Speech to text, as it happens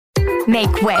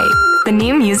Make way. The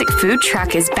new music food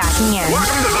truck is backing in.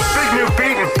 Welcome to the big new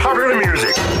beat and popular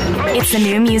music. It's the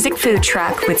new music food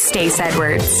truck with Stace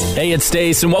Edwards. Hey, it's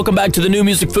Stace, and welcome back to the new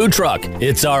music food truck.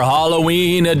 It's our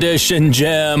Halloween edition,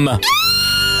 Jim.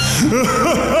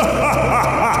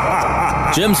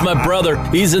 Jim's my brother.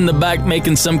 He's in the back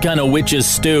making some kind of witch's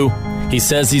stew. He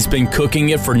says he's been cooking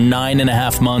it for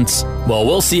 9.5 months. Well,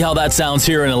 we'll see how that sounds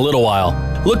here in a little while.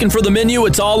 Looking for the menu?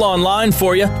 It's all online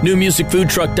for you.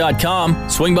 NewMusicFoodTruck.com.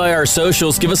 Swing by our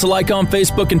socials. Give us a like on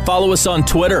Facebook and follow us on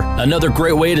Twitter. Another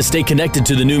great way to stay connected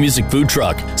to the New Music Food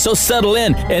Truck. So settle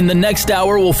in. In the next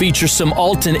hour, we'll feature some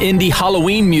alt and indie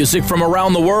Halloween music from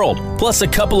around the world, plus a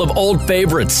couple of old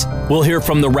favorites. We'll hear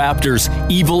from the Raptors,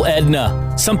 Evil Edna.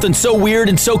 Something so weird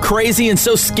and so crazy and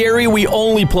so scary we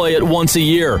only play it once a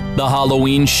year. The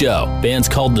Halloween Show. Band's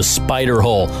called The Spider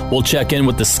Hole. We'll check in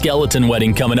with the Skeleton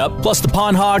Wedding coming up, plus the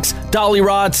Pondhawks,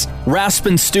 Dollyrots,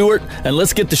 Raspin, Stewart, and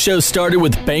let's get the show started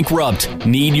with Bankrupt,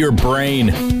 Need Your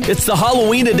Brain. It's the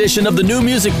Halloween edition of the New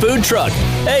Music Food Truck.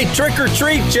 Hey, trick or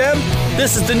treat, Jim.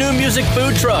 This is the New Music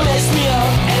Food Truck. Mess me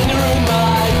up and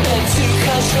remind me to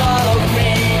control of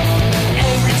me.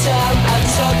 Every time I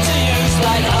talk to you, it's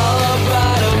like all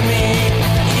about of me.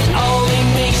 It only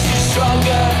makes you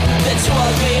stronger, that's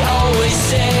what they always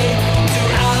say. Do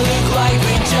I look like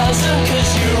Ben Johnson?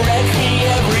 Cause you wreck me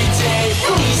every day.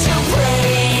 Need your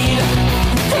brain,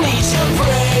 need your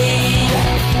brain,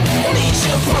 need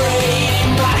your brain in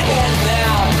my head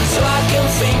now, so I can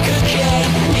think again.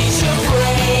 Need your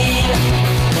brain,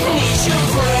 need your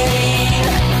brain.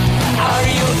 Are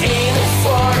you in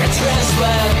for a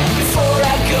transplant before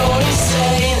I go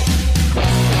insane?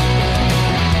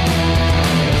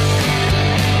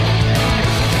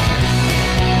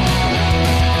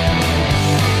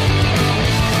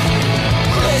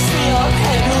 Mess me up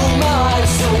and remind,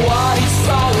 so what is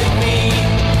wrong with me?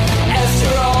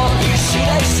 After all, you should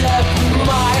accept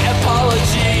my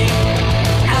apology.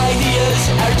 Ideas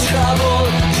are trouble,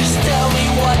 just tell me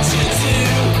what to do.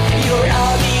 You're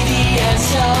LED and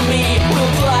tell me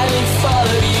we'll blindly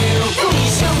follow you.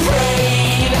 Need your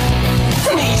brain,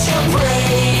 need your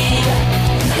brain,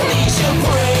 need your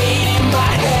brain in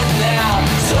my head now,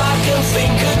 so I can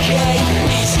think again.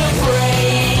 Need your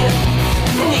brain,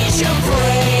 need your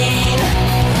brain.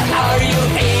 Are you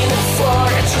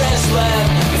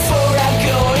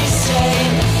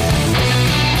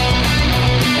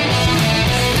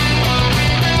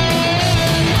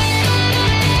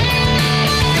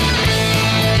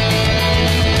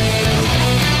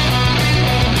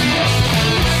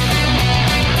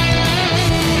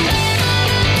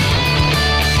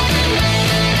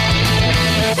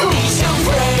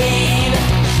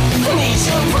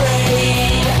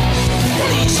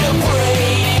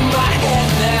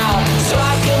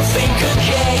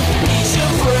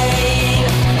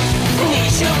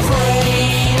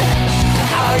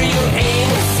in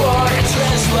for a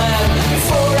transplant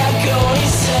before I go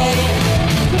insane?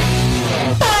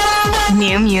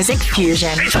 New Music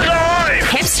Fusion. It's live!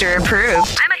 Hipster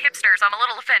approved. I'm a hipster, so I'm a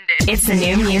little offended. It's the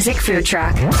New Music Food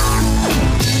Truck.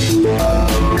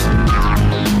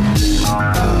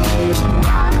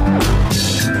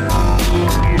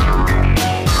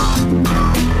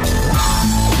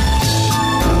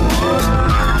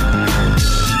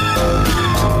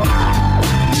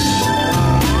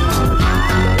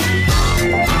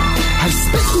 I've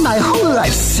spent my whole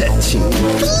life searching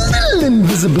for little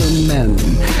invisible men,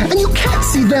 and you can't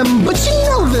see them, but you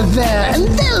know they're there, and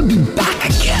they'll be back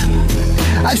again.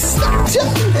 I've stepped in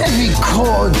every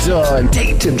corridor and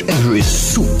dated every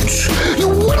suit. You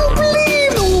wouldn't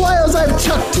believe the wiles I've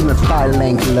tucked in a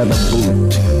thigh-length leather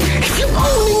boot. If you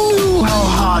only knew how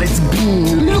hard it's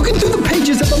been looking through the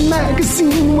pages of a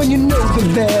magazine when you know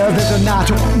they're there, that they're not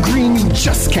green. You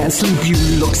just can't sleep, you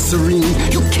look serene.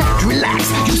 You can't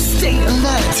relax, you stay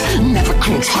alert. Never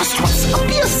can trust what's up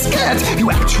your skirt.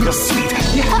 You act real sweet,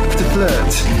 you have to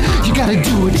flirt. You gotta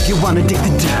do it if you wanna dig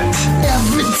the dirt.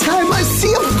 Every time I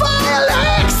see a file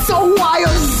X or Y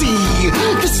or Z,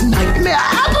 this nightmare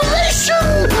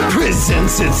apparition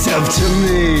presents itself to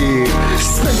me.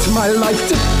 Spent my life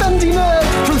defending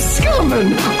Earth from scum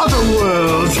and other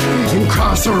worlds,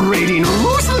 incarcerating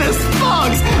ruthless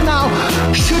thugs. Now,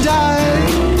 should I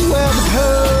wear the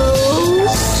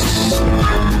pearls?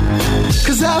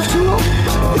 'Cause after all,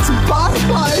 it's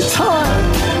bye-bye time.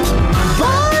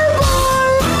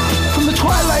 Bye-bye. From the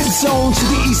Twilight Zone to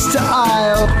the Easter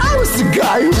Isle, I was the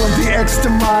guy who went the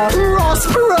extra mile. Ross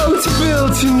Perot to Bill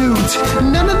to Newt.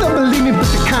 None of them believe me but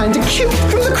the kind of cute.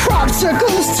 From the crop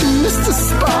circles to Mr.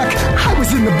 Spock, I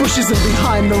was in the bushes and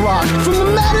behind the rock. From the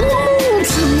man in the moon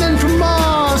to the men from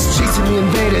Mars, chasing the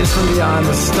invaders from beyond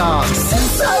the stars.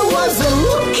 Since I was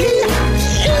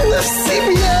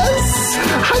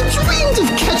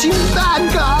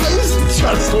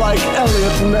like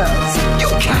Elliot Ness. You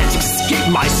can't escape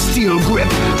my steel grip.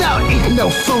 Thou ain't no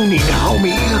phony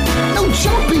homie. No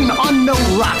jumping on no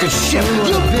rocket ship.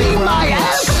 You'll be my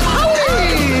ass pony.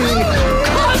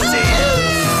 'Cause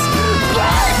it's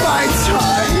bye-bye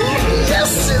time.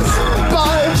 Yes, it's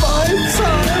bye-bye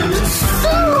time. It's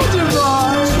so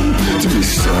divine to be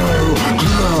so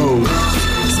close.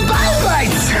 It's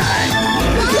bye-bye time.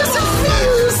 Yes, it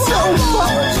feels so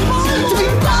much to be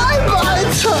bye-bye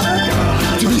time.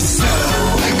 To be so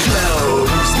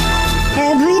close.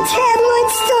 Every tabloid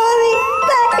story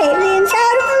about aliens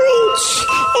out of reach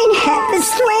ain't half as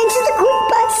strange as the group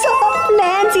I saw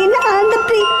landing on the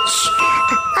beach.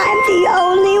 I'm the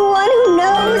only one who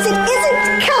knows it isn't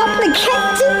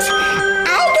complicated.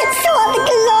 I get all the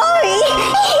glory.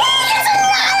 He is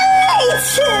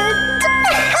annihilated.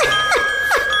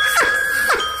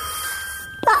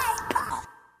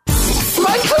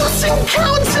 My close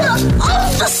encounter of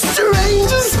the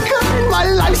strangest kind. My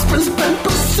life's been spent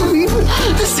pursuing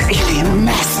this alien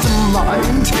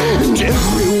mastermind. And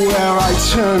everywhere I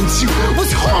turned to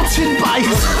was haunted by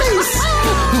his face.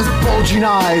 Those bulging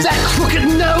eyes, that crooked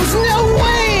nose, no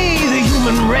way, the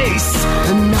human race.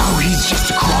 And now he's just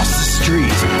across the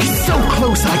street. He's so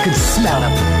close I could smell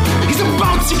him. He's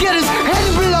about to get his head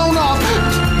blown off.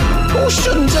 Oh,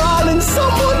 shouldn't darling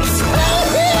someone tell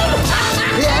him?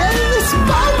 Yeah, it's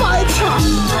bye-bye time.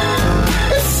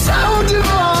 It's so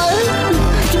divine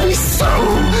to be so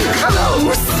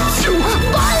close to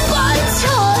bye-bye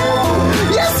time.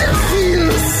 Yes, it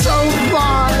feels so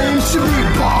fine to be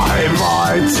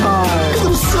bye-bye time. 'Cause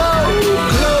I'm so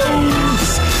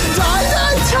close.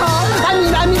 Die-die time.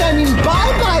 I mean,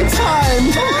 bye-bye time.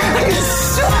 It's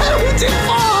so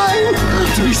divine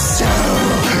to be so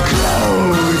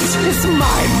close. It's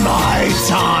my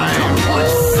time.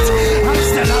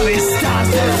 Hasta la vista,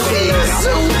 it feels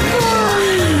so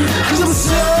good. 'Cause I'm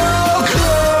so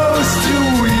close to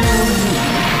you.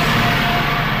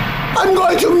 I'm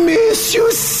going to miss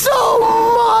you so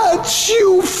much,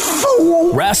 you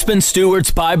fool. Raspin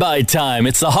Stewart's Bye Bye Time.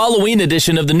 It's the Halloween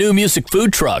edition of the new music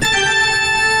food truck.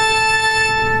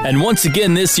 And once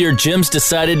again this year, Jim's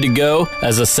decided to go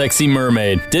as a sexy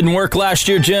mermaid. Didn't work last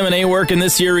year, Jim, and ain't working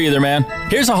this year either, man.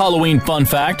 Here's a Halloween fun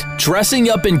fact. Dressing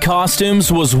up in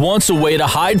costumes was once a way to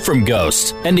hide from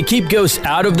ghosts. And to keep ghosts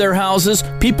out of their houses,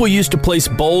 people used to place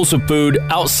bowls of food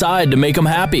outside to make them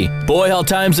happy. Boy, how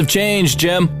times have changed,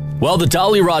 Jim. Well, the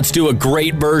Dollyrots do a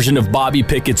great version of Bobby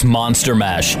Pickett's Monster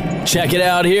Mash. Check it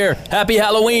out here. Happy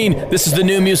Halloween. This is the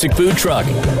new music food truck.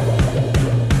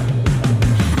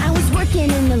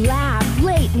 In the lab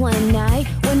late one night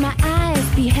when my eyes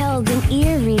beheld an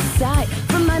eerie sight.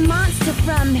 From my monster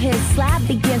from his slab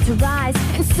began to rise,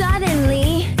 and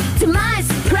suddenly, to my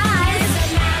surprise,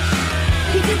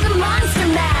 he did the monster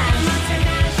mash.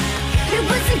 It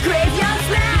was a graveyard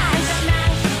smash.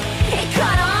 It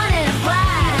caught on in a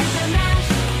flash.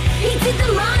 He did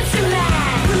the monster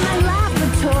mash. From my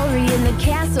laboratory in the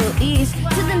castle east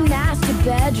to the master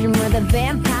bedroom where the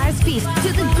vampires feast, to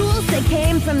the ghouls that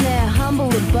came from their humble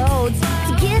abodes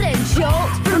to get a jolt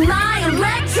from my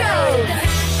electrode.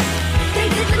 They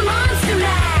did the monster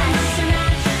mash.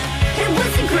 It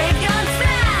was a graveyard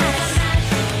smash.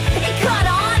 It caught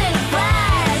on in a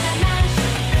flash.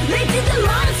 They did the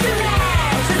monster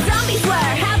mash. The zombies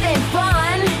were having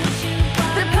fun.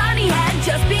 The party had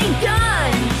just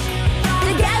begun.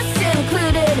 The guests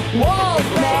included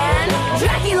Wolfman,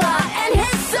 Dracula, and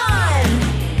his son.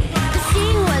 The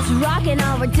scene was rocking,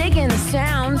 all were digging the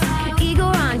sounds.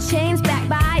 Igor on chains, backed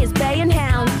by his baying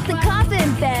hounds. The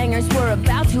coffin bangers were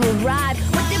about to arrive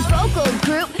with their vocal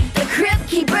group, the Crypt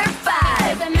Keeper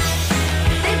 5.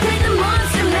 They played the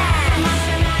monster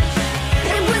mash.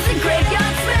 It was a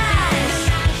graveyard smash.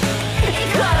 It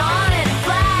caught on in a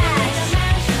flash.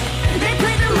 They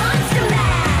played the monster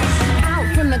mash. Out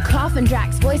from the coffin,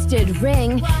 Drax's voice did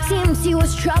ring. Seems he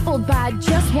was troubled by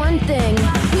just one thing.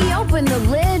 He opened the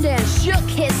lid and shook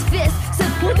his fist.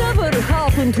 Said, whatever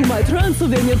happened to my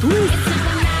Transylvania twist?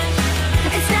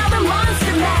 It's now the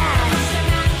monster mash.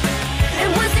 It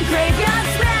was a graveyard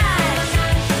smash.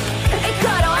 It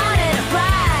caught on in a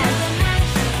flash.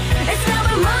 It's now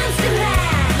the monster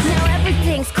mash. Now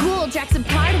everything's cool, Jack's a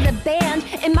part of the band,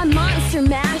 and my monster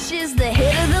mash is the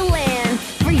hit of the land.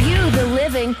 For you, the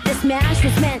living, this mash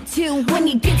was meant to. When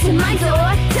you get to my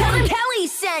door, tell him Kelly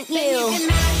sent you.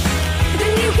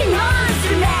 Then you can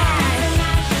monster mash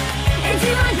into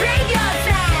my graveyard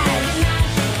smash.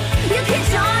 You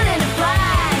catch on in a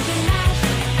flash.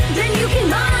 Then you can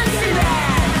monster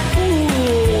mash.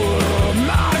 Ooh,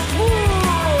 mash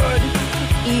wood.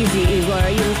 Easy, Igor,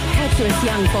 you impetuous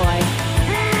young boy.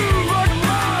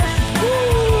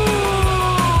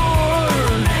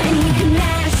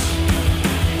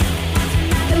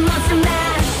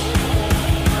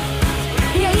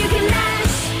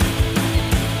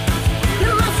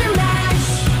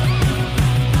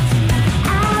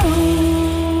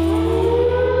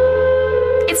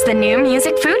 the new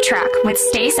music food truck with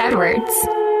Stace Edwards.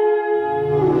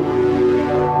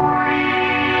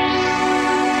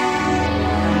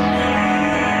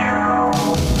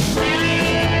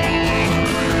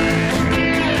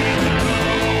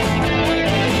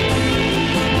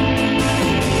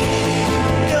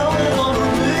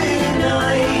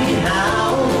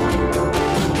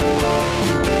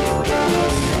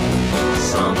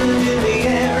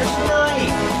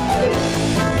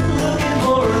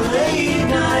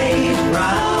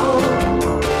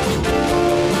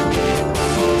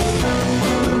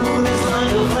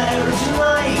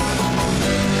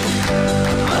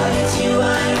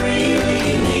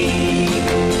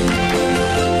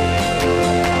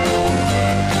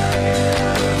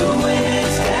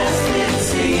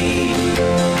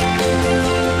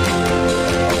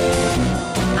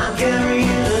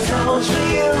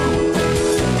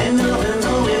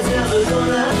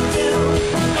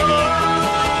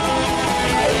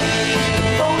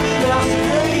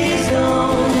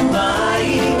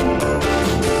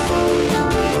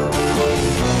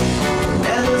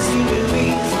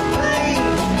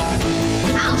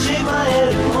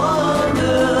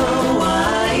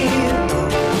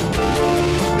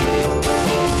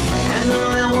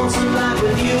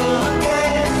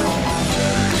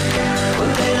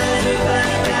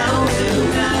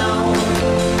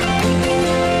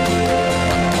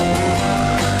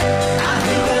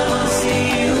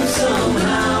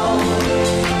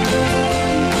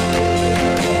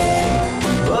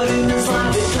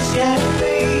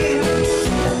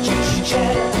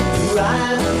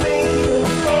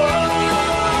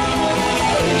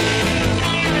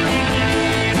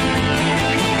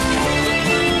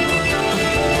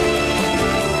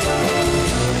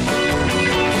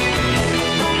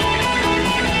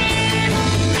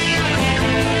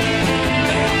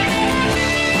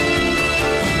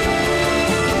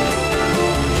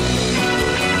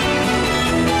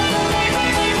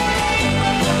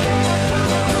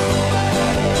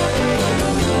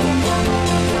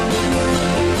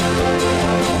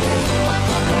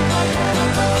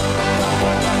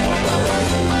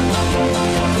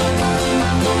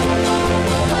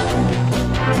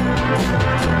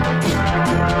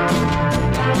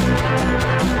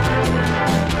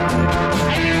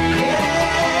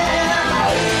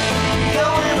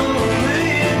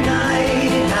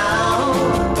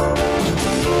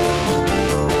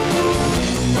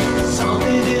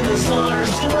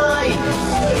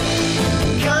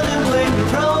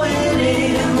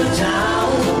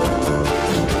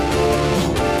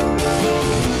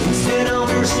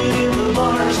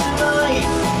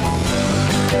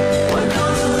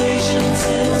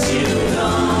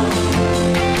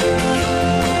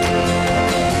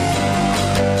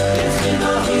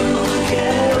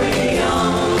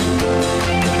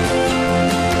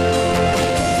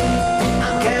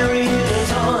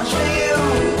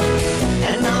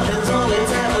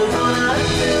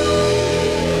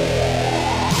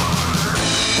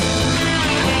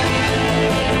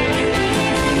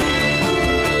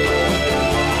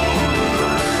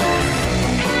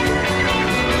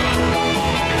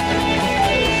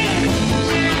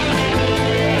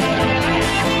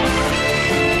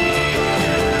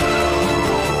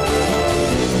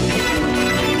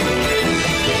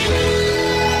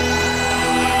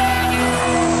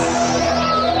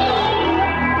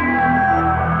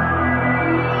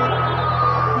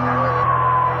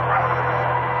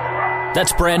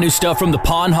 That's brand new stuff from the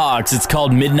Pondhawks. It's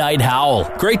called Midnight Howl.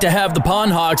 Great to have the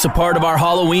Pondhawks a part of our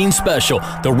Halloween special.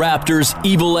 The Raptors,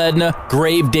 Evil Edna,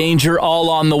 Grave Danger,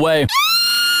 all on the way.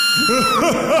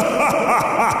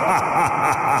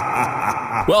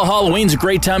 Well, Halloween's a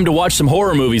great time to watch some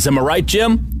horror movies. Am I right,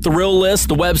 Jim? Thrill List,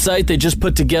 the website, they just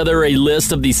put together a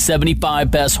list of the 75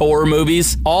 best horror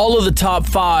movies. All of the top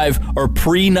 5 are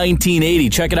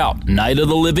pre-1980. Check it out. Night of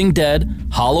the Living Dead,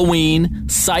 Halloween,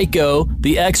 Psycho,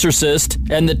 The Exorcist,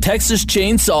 and the Texas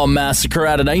Chainsaw Massacre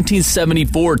out of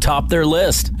 1974 top their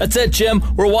list. That's it, Jim.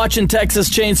 We're watching Texas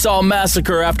Chainsaw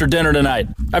Massacre after dinner tonight.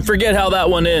 I forget how that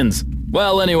one ends.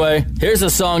 Well, anyway, here's a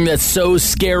song that's so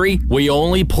scary, we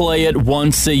only play it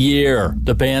once a year.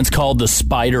 The band's called The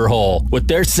Spider Hole, with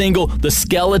their single, The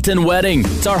Skeleton Wedding.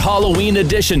 It's our Halloween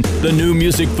edition, the new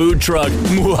music food truck.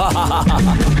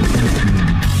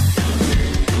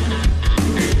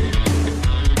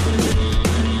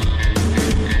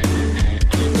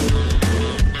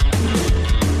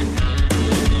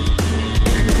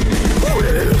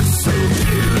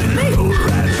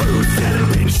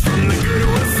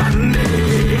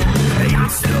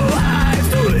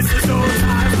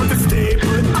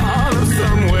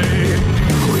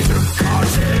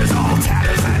 All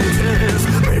tatters and tears,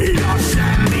 made of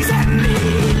shandies and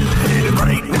me.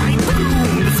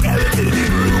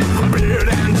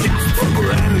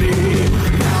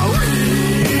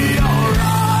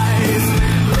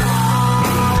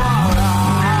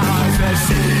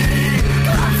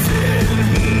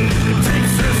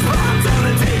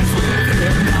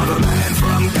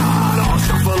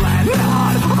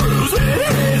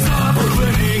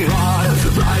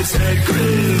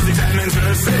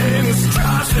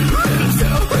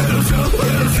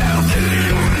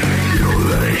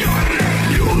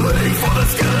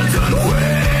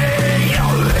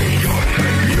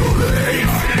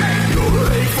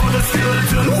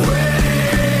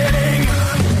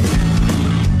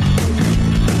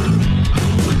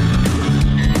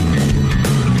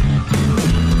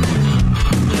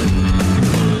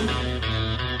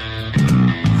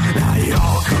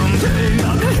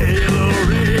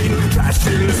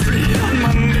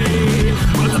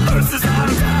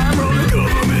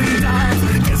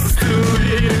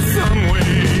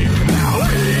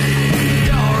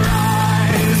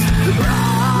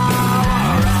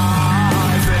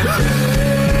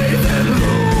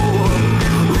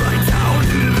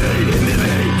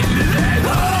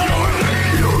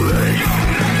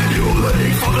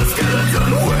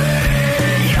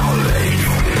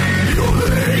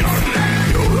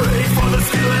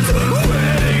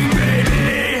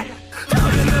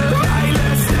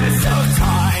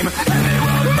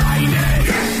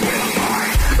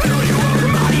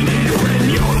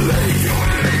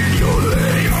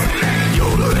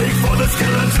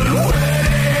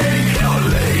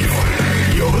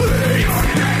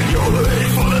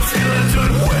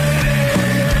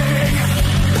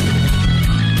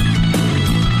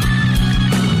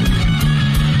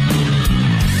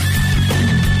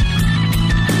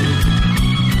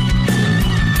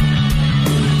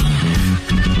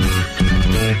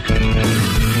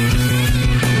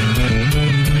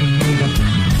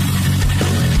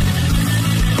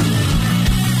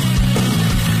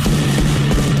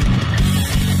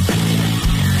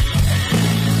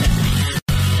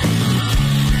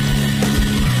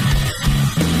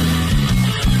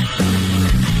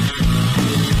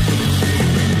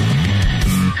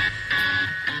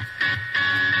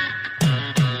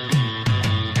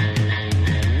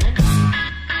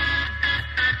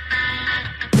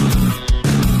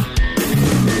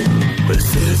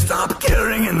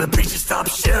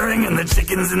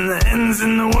 chickens and the hens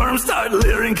and the worms start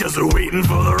leering, cause they're waiting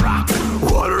for the rock.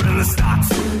 Water in the stocks,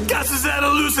 gases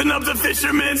that'll loosen up the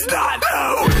fisherman's knot.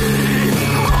 Oh, we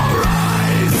all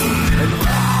rise and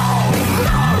bow,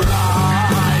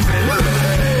 arise and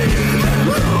lay and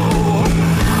roll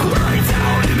right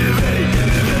down into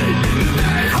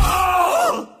the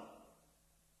hole.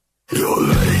 You're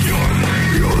late, you're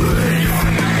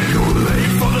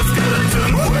late for the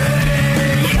skeleton way.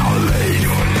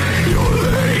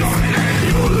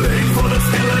 You're late for the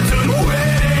skeleton way.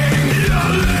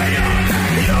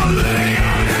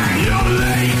 You're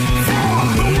late for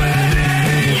the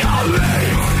wedding.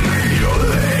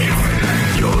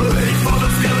 You're late for the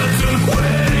skeleton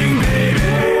wedding, baby.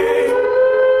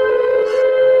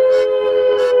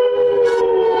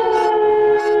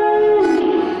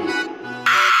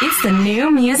 It's the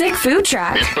new music food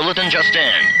truck. This bulletin just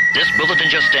in.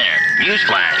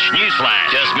 Newsflash.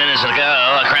 Just minutes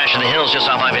ago, a crash in the hills just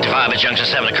off I-55 at Junction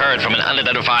 7 occurred from an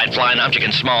unidentified flying object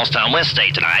in Smallstown, West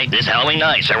State tonight. This Halloween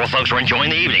night, several folks were enjoying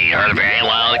the evening. They heard a very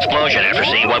loud explosion after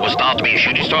seeing what was thought to be a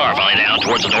shooting star falling down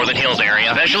towards the Northern Hills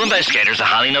area. Special investigators, the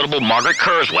highly notable Margaret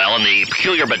Kurzweil and the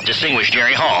peculiar but distinguished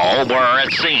Jerry Hall, were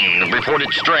at scene.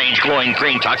 Reported strange glowing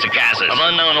green toxic gases of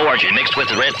unknown origin mixed with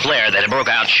the red flare that had broke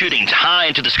out shooting high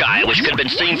into the sky, which could have been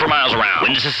seen for miles around.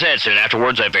 Witnesses said soon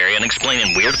afterwards a very unexplained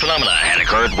and weird phenomena had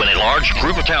occurred when a large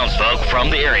group of townsfolk from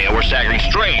the area were staggering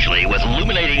strangely with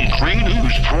illuminating green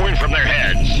ooze pouring from their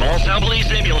heads. Smallstown police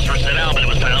ambulance were sent out, but it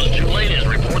was found too late as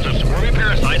reports of squirming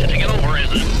parasites had taken over as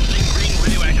the green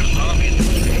radioactive zombies.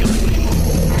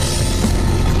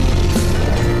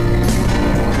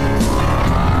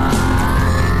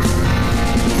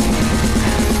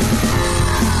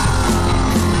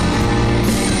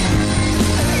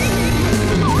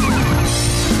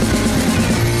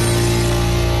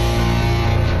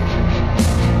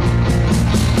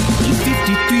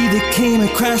 53, they came and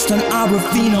crashed on our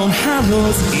ravine on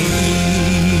Hallows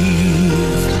Eve.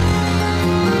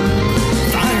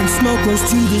 Fire and smoke rose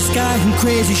to the sky in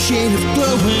crazy shade of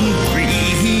glowing green.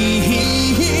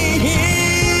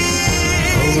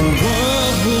 A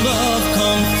world of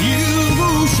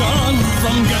confusion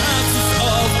from gases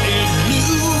of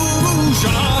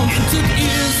illusion entered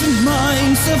ears and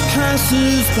minds of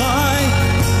passers-by,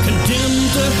 condemned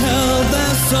to hell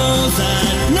their souls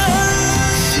at night.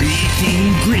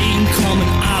 Shrieking green coming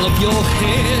out of your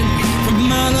head,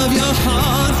 from out of your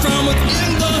heart, from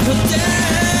within the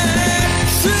dead.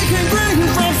 Shrieking green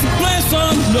from some place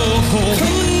unknown,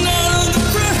 coming out of the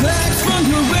cracks from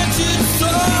your wretched soul.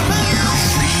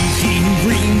 Shrieking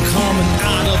green coming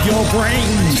out of your brain,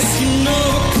 taking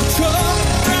over control,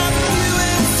 driving you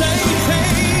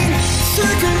insane.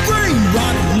 Shrieking green,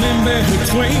 right limb in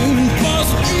between was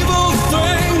evil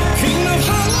thing, king of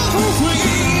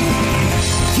Halloween.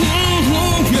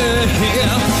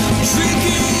 Yeah,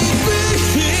 tricky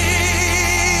being.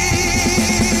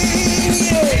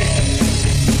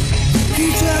 Yeah.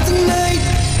 Each other night,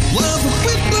 while the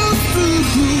wind blows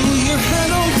through your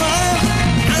head on fire.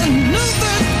 I know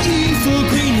that evil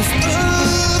green is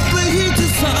ugly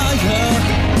desire.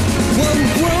 Whoa,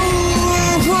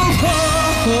 whoa,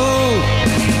 whoa, whoa.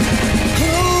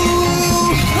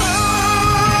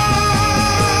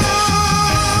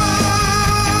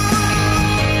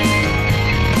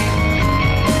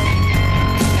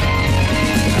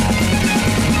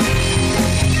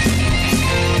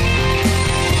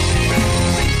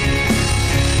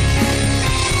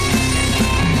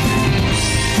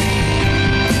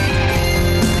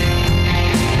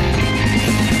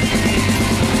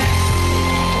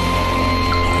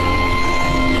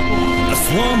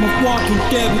 Swarm of walking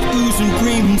dead with ooze and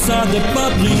green inside their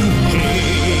bubbling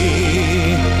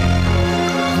head.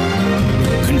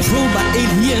 Controlled by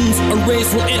aliens, a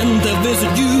race will end their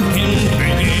visit you in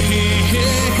bed.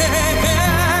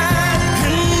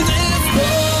 And there's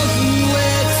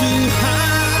nowhere to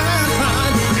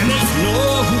hide, and there's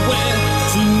nowhere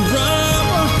to run.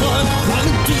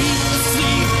 One deep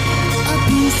sleep,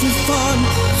 abuse is fun,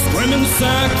 swim and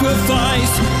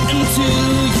sacrifice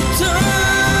until you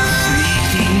die.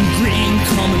 Green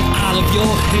coming out of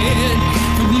your head,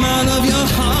 from out of your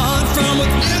heart, from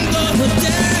within the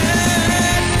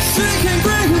dead. Shaking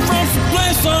green from some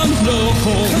place unknown,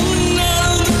 coming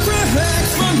out of the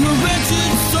cracks from your wretched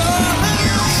soul.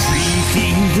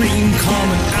 Shrieking green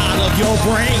coming out of your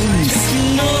brain,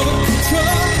 taking over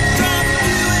control,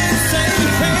 driving you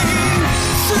insane.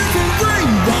 Shaking green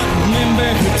rotten in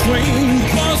between,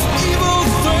 plus evil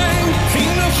thing,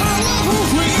 king of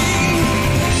Halloween.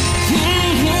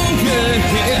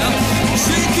 Yeah,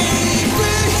 shaking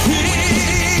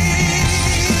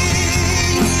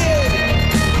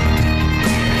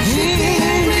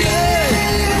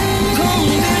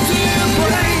coming into your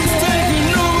brains,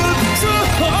 taking over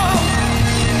control,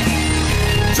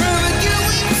 driving you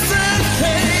insane.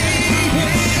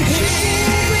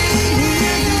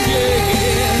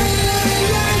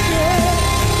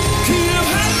 King of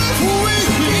Halloween.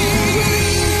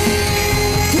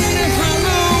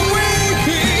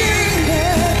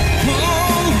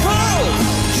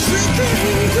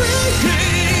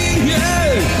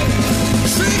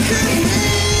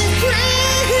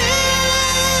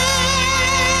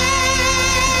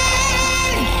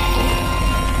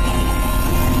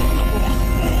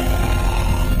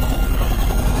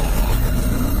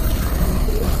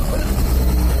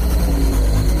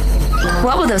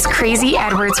 What will those crazy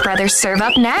Edwards brothers serve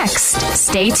up next?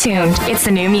 Stay tuned. It's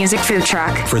the new music food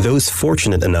truck. For those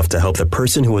fortunate enough to help the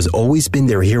person who has always been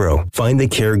their hero, find the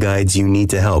care guides you need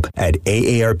to help at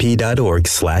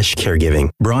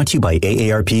aarp.org/caregiving. Brought to you by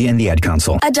AARP and the Ad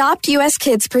Council. Adopt US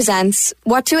Kids presents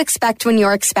What to Expect When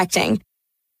You're Expecting.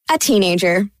 A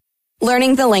teenager.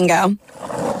 Learning the lingo.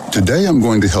 Today I'm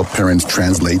going to help parents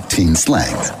translate teen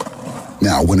slang.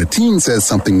 Now, when a teen says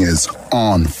something is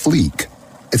on fleek,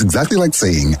 it's exactly like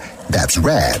saying, that's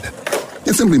rad.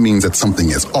 It simply means that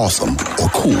something is awesome or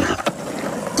cool.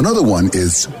 Another one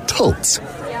is totes.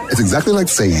 It's exactly like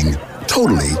saying,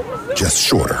 totally, just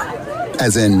shorter.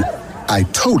 As in, I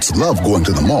totes love going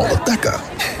to the mall with Becca.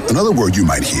 Another word you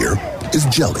might hear is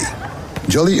jelly.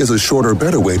 Jelly is a shorter,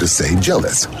 better way to say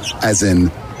jealous. As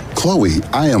in, Chloe,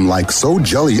 I am like so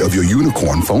jelly of your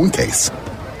unicorn phone case.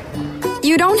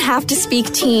 You don't have to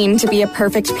speak teen to be a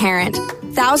perfect parent.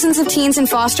 Thousands of teens in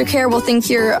foster care will think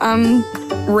you're,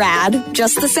 rad,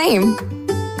 just the same.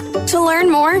 To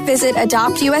learn more, visit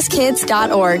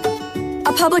adoptuskids.org.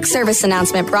 A public service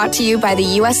announcement brought to you by the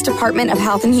U.S. Department of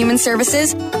Health and Human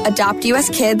Services, Adopt U.S.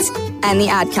 Kids, and the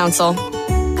Ad Council.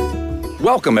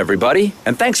 Welcome, everybody,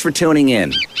 and thanks for tuning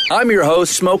in. I'm your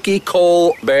host, Smokey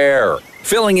Cole Bear,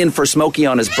 filling in for Smokey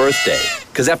on his birthday,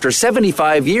 because after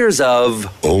 75 years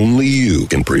of... Only you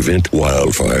can prevent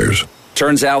wildfires.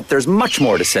 Turns out there's much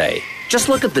more to say. Just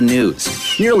look at the news.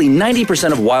 Nearly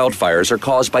 90% of wildfires are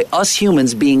caused by us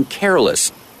humans being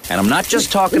careless. And I'm not just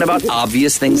talking about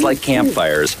obvious things like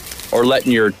campfires or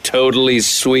letting your totally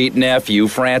sweet nephew,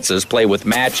 Francis, play with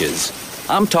matches.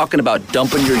 I'm talking about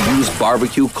dumping your used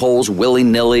barbecue coals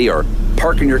willy-nilly or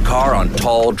parking your car on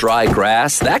tall, dry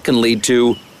grass. That can lead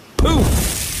to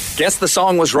poof. Guess the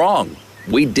song was wrong.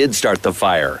 We did start the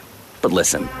fire. But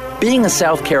listen, being a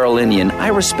South Carolinian, I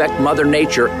respect Mother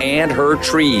Nature and her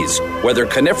trees, whether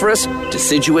coniferous,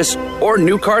 deciduous, or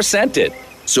new car scented.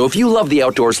 So if you love the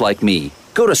outdoors like me,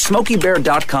 Go to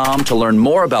SmokeyBear.com to learn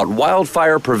more about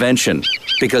wildfire prevention,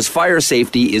 because fire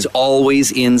safety is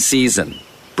always in season.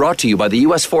 Brought to you by the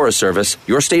U.S. Forest Service,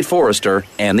 your state forester,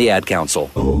 and the Ad Council.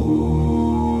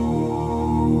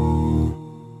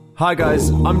 Hi guys,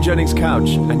 I'm Jennings Couch,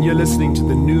 and you're listening to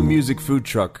the New Music Food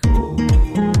Truck.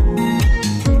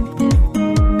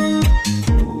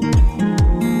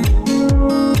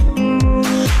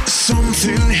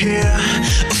 Something here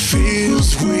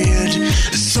feels weird.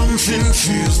 Something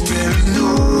feels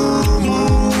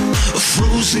paranormal. A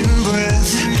frozen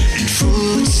breath and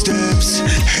footsteps.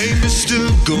 Hey, Mr.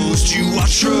 Ghost, you are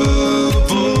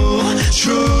trouble.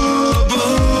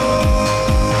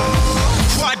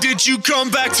 Why did you come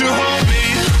back to haunt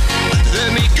me?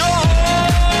 Let me go.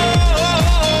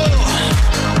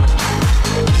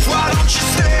 Why don't you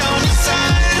stay on your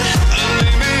side and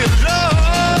leave me alone?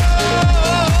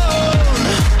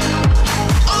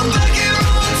 I'm begging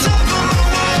on top of the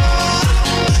wall.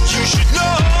 You should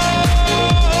know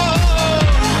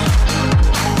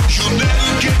you'll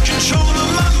never get control of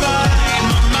my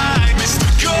mind, Mr.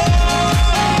 Ghost.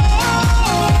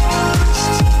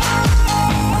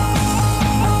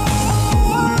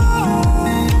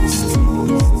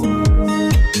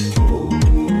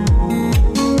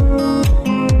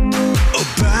 A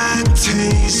bad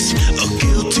taste, a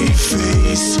guilty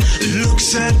face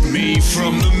looks at me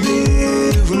from the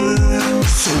mirror.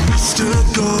 So Mr.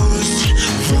 Ghost,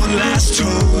 one last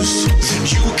toast, then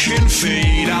you can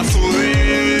fade out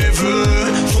forever.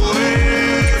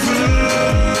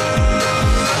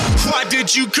 Why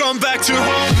did you come back to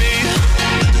haunt me?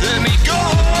 Let me go.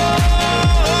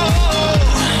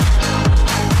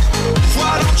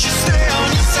 Why don't you stay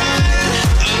on your side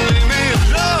and leave me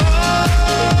alone?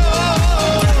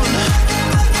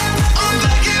 I'm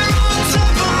begging on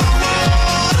top of the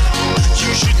wall.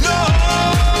 You should know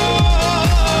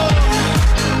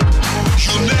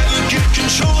you'll never get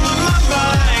control of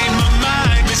my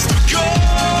mind, Mr. Ghost.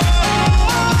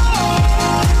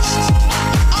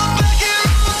 I'm begging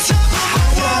on top of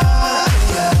the wall.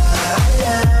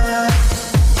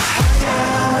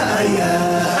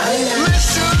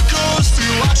 Mr. Ghost,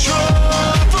 you are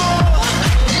trouble.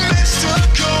 Mr.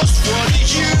 Ghost, what do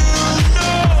you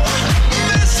know?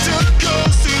 Mr.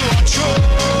 Ghost, you are trouble.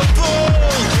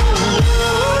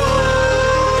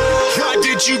 Why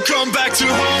did you come back to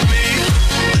haunt me?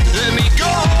 Let me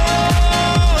go.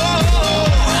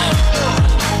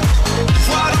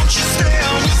 Why don't you stay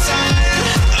on your side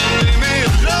and leave me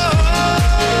alone?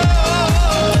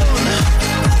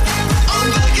 I'm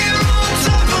begging on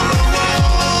top of the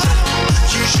wall.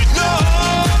 You should know,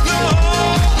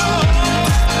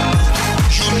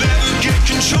 you'll never get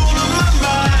control of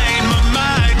my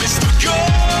mind, Mr.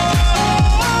 Ghost.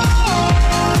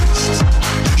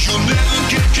 You'll never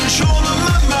get control of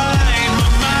my mind.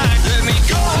 Let me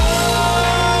go.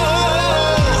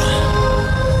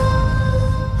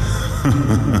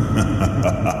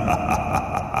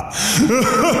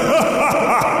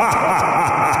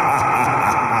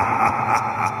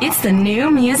 It's the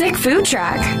New Music Food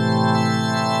Truck.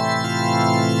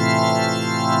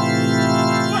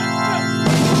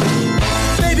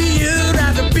 Maybe you'd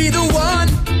rather be the one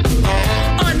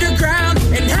underground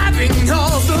and having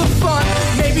all the fun.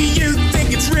 Maybe you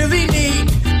think it's really neat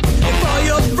if all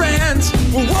your friends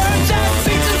will work that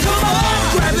beats. And come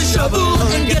on, grab a shovel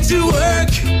and get to work.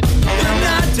 You're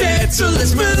not dead, so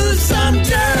let's move some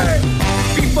dirt.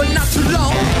 Before not too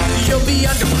long, you'll be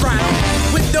underground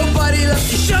with nobody left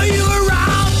to show you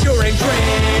around. You're in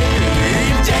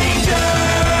grave danger.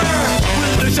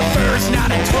 With Lucifer's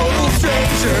not a total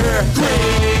stranger.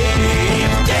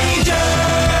 Grave danger.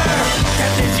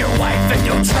 That is your wife and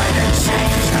you'll try to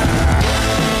change her.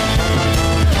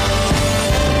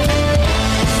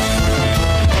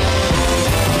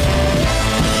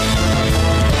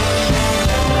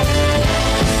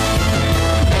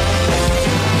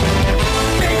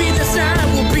 Maybe this night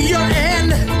will be your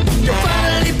end. You'll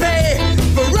finally pay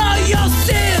for all your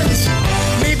sins.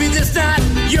 Maybe this night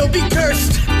you'll be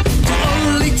cursed to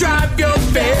only drive your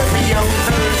very own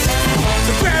hearse.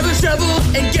 So grab a shovel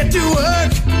and get to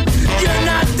work. You're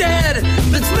not dead,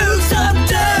 let's move some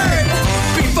dirt.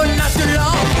 Before not too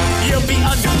long, you'll be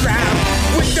underground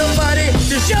with nobody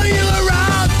to show you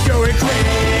around. You're in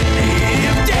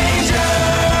grave danger.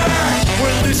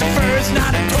 Where Lucifer's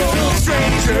not a total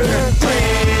stranger.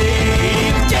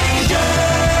 Grave danger.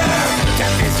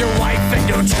 Death is your wife and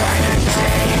you'll try to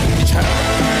change her.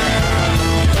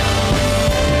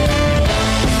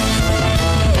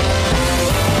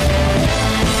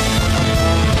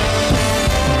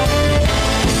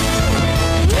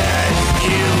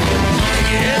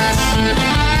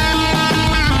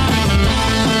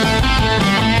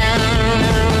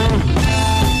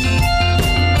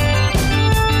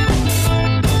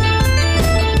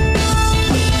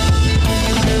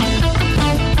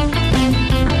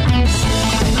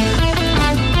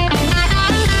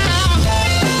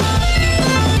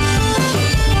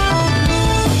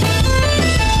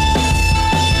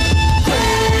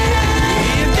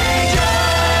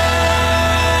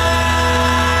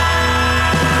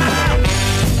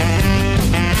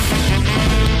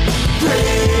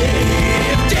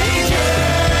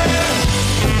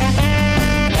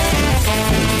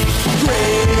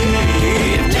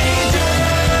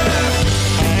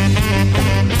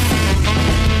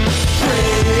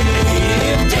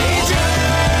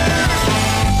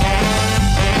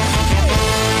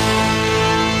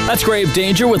 That's Grave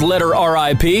Danger with Letter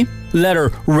R.I.P.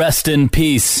 Letter Rest in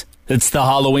Peace. It's the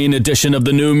Halloween edition of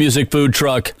the New Music Food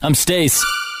Truck. I'm Stace.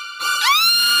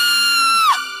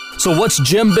 So what's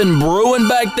Jim been brewing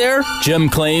back there? Jim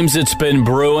claims it's been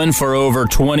brewing for over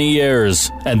 20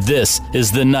 years. And this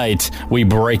is the night we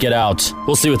break it out.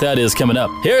 We'll see what that is coming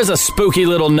up. Here's a spooky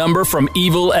little number from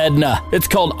Evil Edna. It's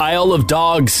called Isle of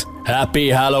Dogs. Happy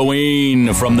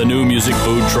Halloween from the New Music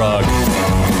Food Truck.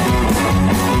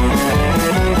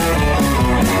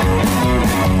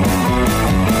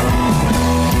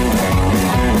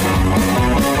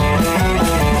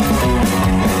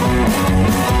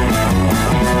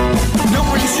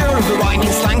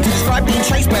 Being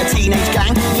chased by a teenage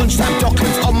gang. Lunchtime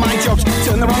Docklands on my jogs.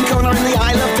 Turn the wrong corner in the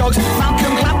Isle of Dogs.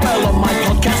 Malcolm Gladwell on my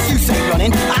podcast. You say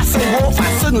running, I say walk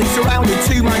fast. Suddenly surrounded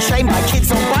to my shame by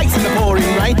kids on bikes in the pouring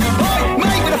rain. Oi,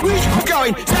 mate, with a whoosh,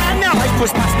 going down now. I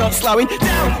push past, not slowing.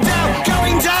 Down,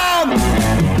 going down.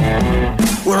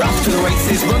 We're off to the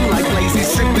races, run like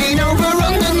blazes. Tripping over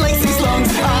London laces.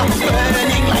 Lungs are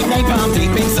burning like napalm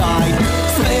deep inside.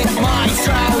 Split my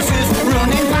trousers,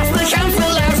 running past the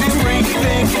council houses.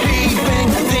 Breathing, heaving,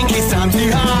 think it's time to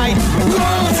hide.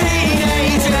 All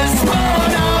teenagers,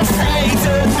 born of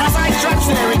Satan. As I crouch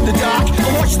there in the dark, I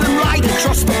watch them ride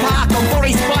across the park on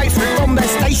Forest Bikes from their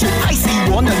station. I see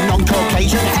one, a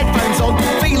non-Caucasian, headphones on,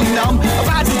 feeling numb,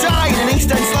 about to die in an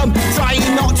East End slum, trying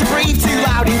not to breathe too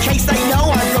loud in case they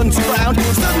know I've run to ground.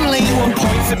 Suddenly one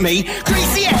points at me,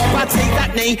 greasy air, I take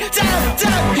that knee. Down,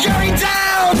 going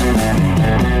down.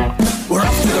 We're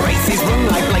off to the races, run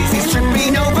like blazes,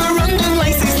 tripping over London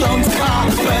laces. Lungs are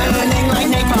burning like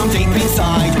napalm deep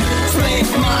inside.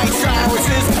 Split my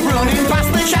trousers, running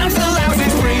past the council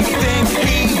houses. Breathing,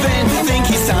 heaving, think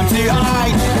it's time to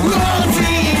hide. All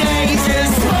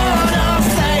teenagers, born of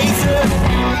Satan.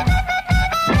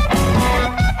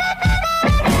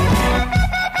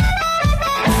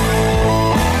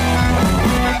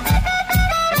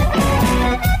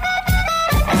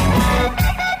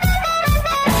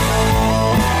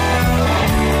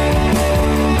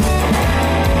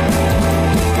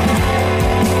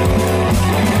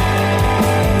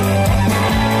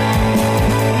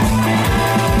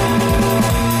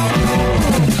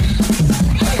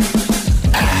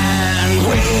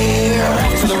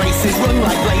 Run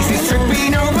like blazes,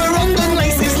 tripping over London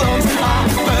laces. Lungs are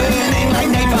burning like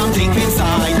napalm deep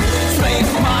inside. Split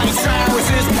my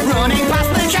trousers, running past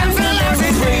the council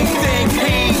houses. Breathing,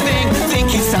 heaving,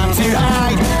 think it's time to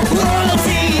hide. All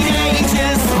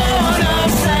teenagers, born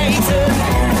of Satan.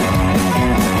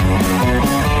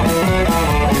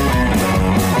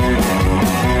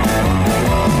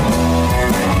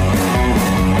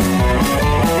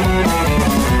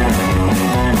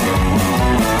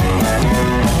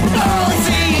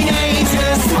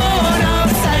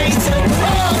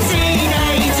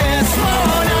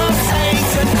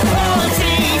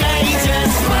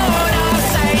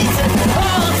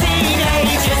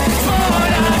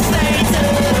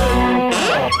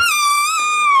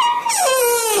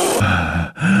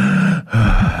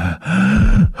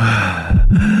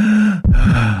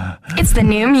 It's the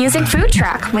New Music Food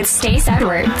Truck with Stace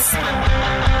Edwards.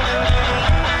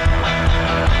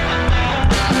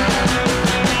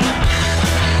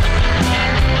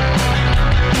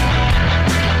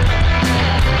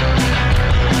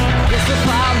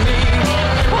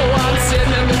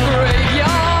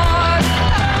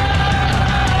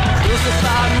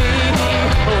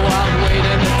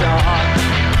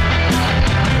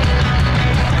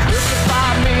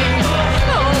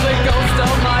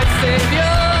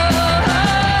 Savior,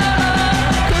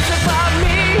 crucify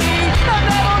me,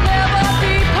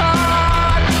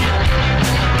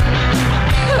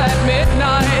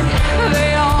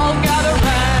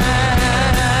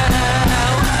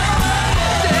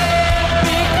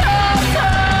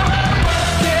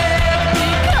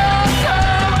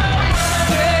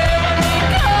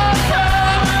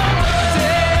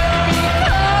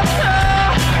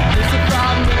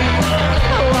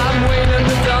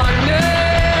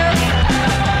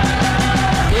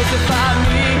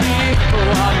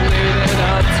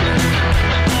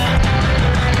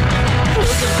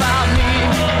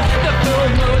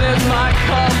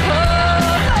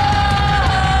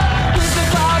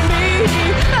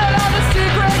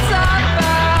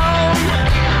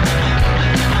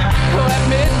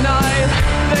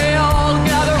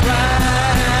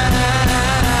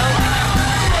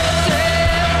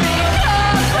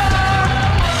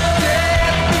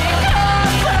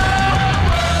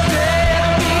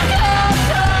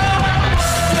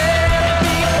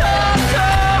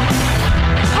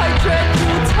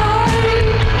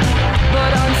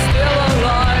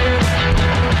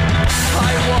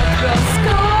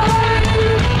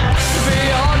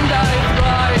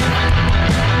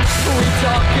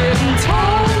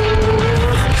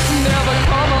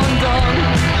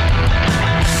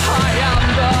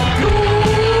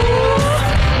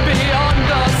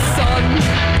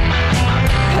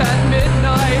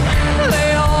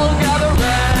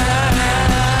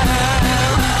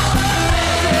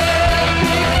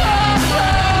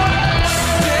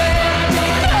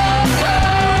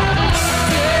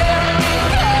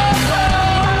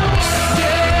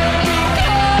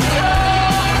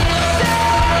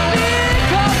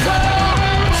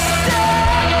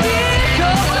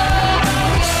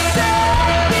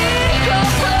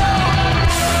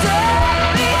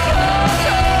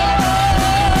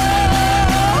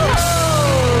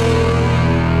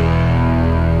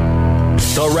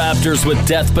 Raptors with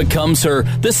Death Becomes Her.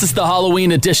 This is the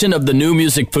Halloween edition of the New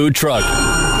Music Food Truck.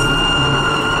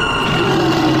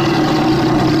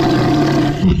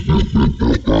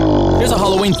 Here's a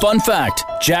Halloween fun fact.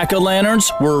 Jack-o'-lanterns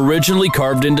were originally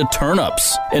carved into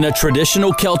turnips. In a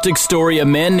traditional Celtic story, a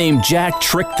man named Jack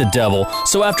tricked the devil.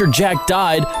 So after Jack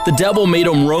died, the devil made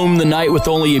him roam the night with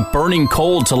only a burning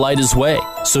coal to light his way.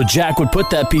 So Jack would put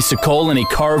that piece of coal in a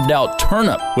carved out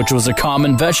turnip, which was a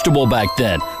common vegetable back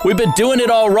then. We've been doing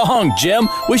it all wrong, Jim.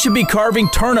 We should be carving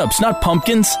turnips, not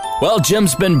pumpkins. Well,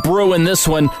 Jim's been brewing this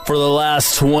one for the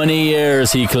last 20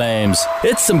 years, he claims.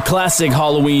 It's some classic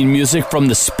Halloween music from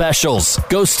the Specials,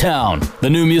 Ghost Town,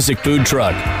 the New Music Food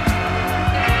Truck.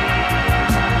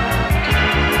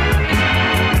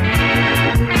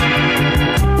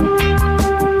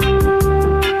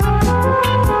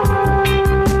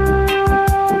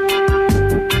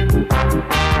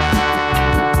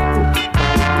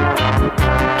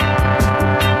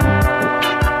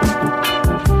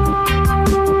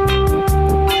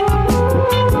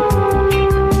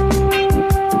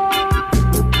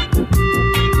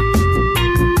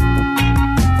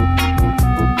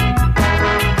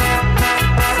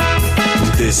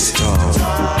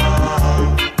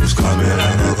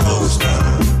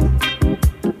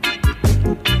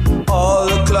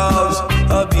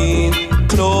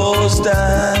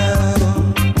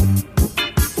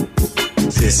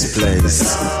 This place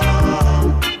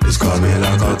is coming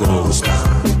like a ghost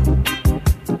town.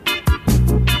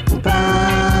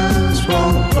 Bands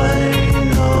won't play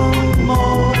no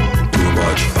more. Too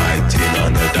much fighting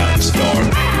on the dance floor.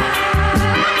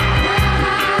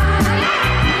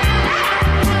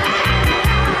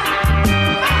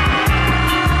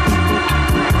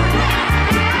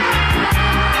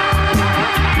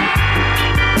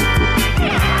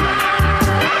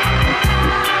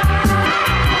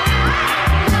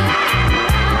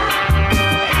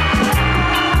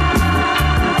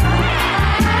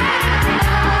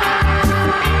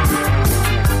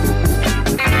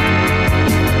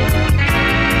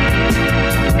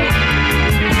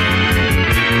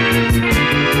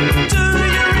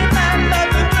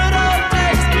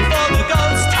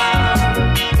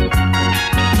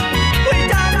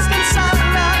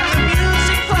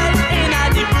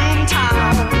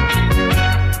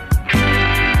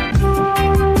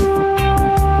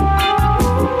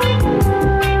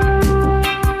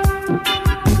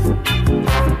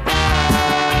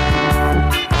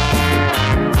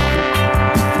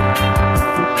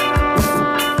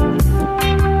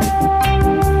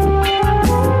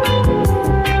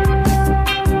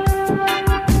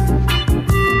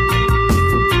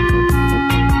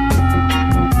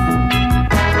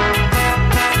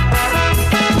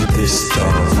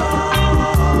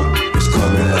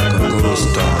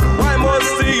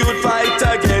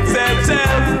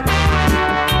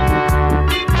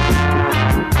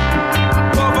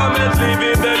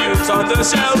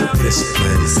 This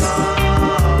place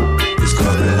is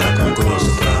coming like a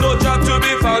ghost town. No job to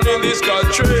be found in this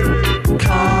country.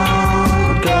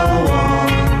 Can't go on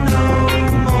no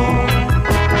more.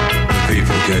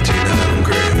 People getting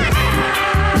hungry.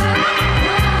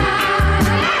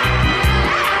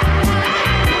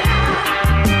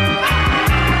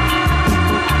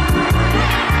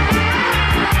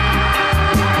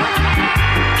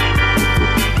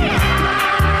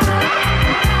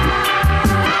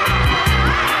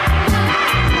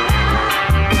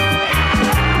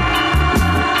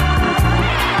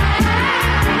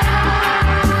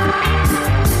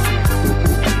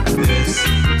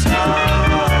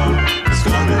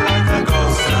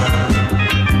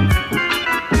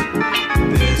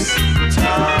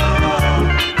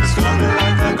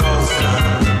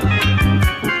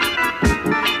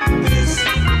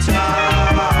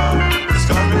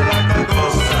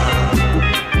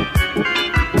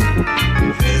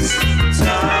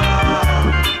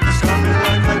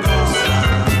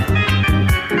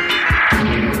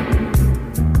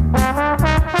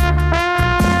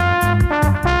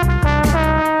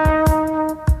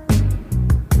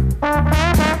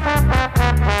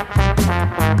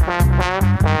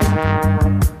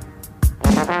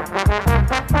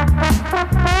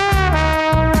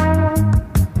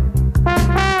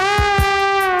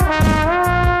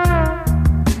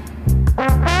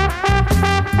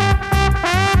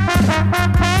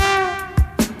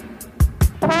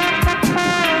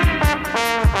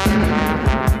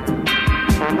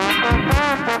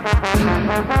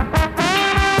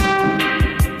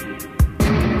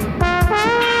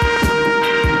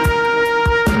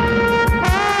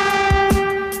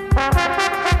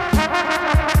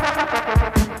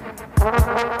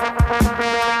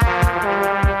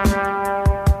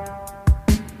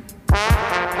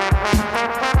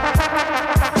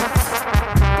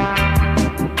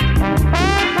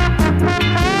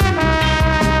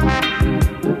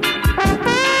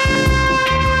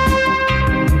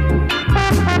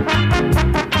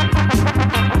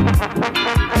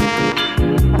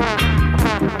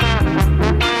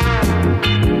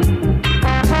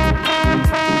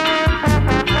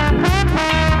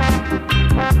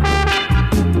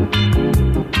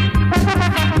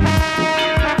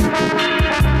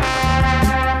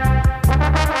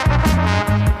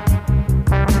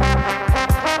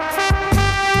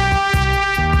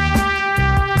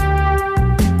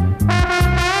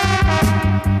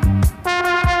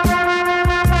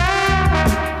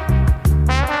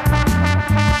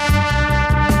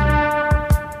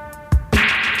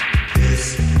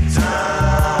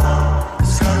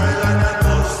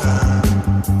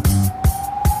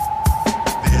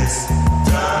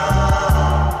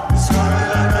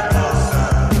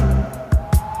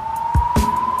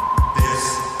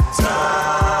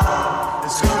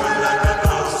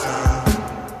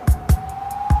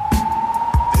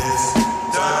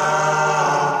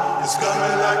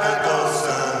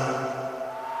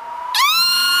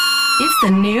 the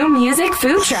new music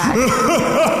food truck.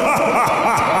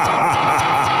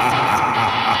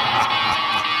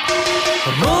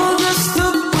 I'm all dressed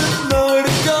up with nowhere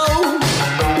to go.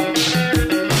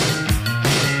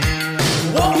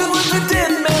 Walking with the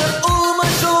dead man over my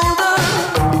shoulder.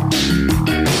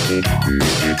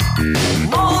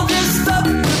 I'm all dressed up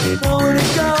with nowhere to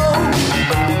go.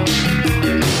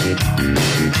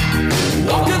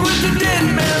 Walking with the dead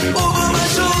man over my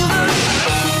shoulder.